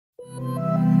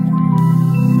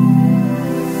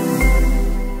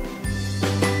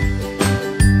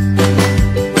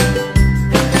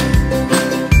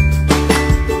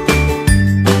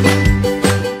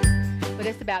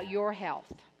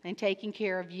and taking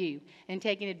care of you and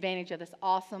taking advantage of this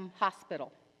awesome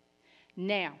hospital.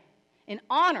 Now, in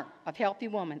honor of Healthy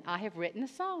Woman, I have written a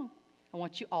song. I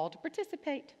want you all to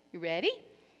participate. You ready?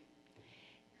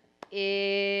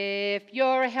 If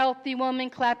you're a healthy woman,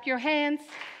 clap your hands.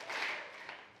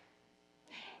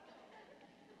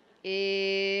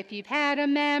 If you've had a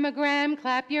mammogram,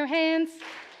 clap your hands.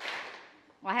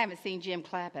 Well, I haven't seen Jim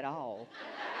clap at all.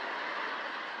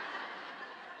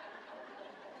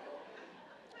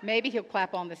 Maybe he'll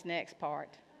clap on this next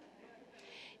part.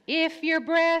 If your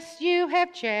breasts you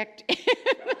have checked.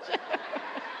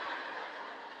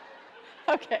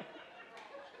 Okay.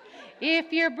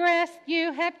 If your breasts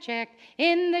you have checked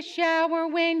in the shower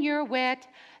when you're wet,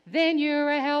 then you're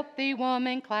a healthy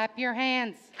woman. Clap your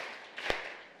hands.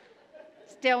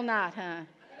 Still not, huh?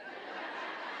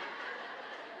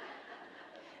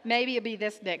 Maybe it'll be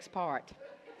this next part.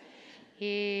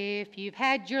 If you've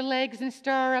had your legs in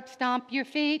stirrups, stomp your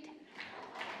feet.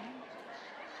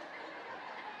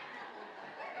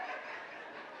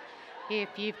 If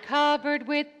you've covered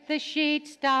with the sheet,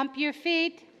 stomp your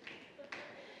feet.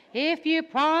 If you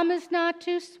promise not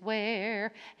to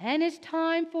swear, and it's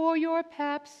time for your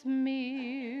pap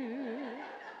smear,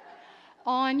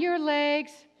 on your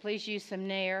legs, please use some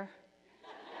Nair,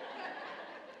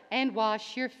 and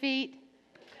wash your feet.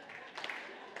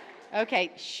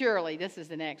 Okay, surely this is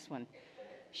the next one.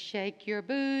 Shake your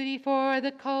booty for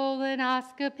the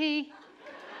colonoscopy.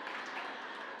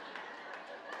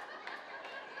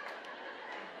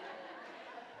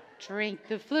 Drink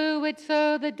the fluid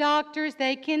so the doctors,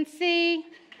 they can see.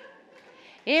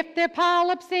 If there are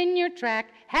polyps in your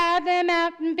tract, have them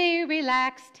out and be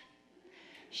relaxed.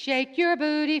 Shake your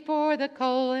booty for the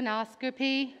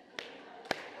colonoscopy.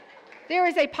 There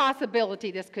is a possibility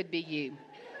this could be you.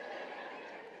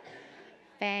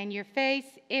 Fan your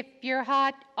face if you're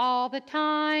hot all the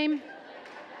time.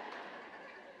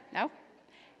 No?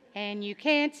 And you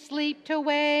can't sleep till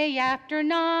way after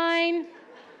 9.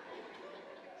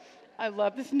 I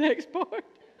love this next part.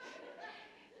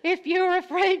 If you're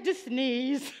afraid to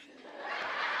sneeze.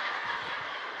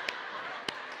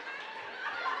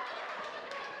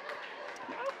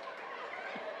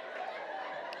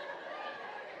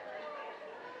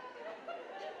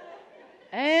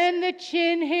 And the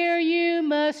chin hair you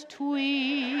must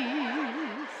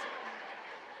tweeze.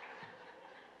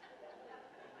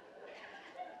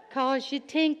 'Cause you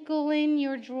tinkle in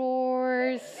your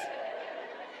drawers.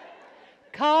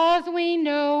 'Cause we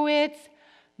know it's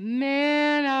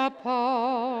menopause.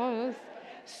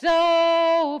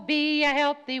 So be a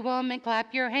healthy woman,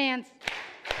 clap your hands.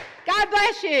 God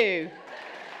bless you.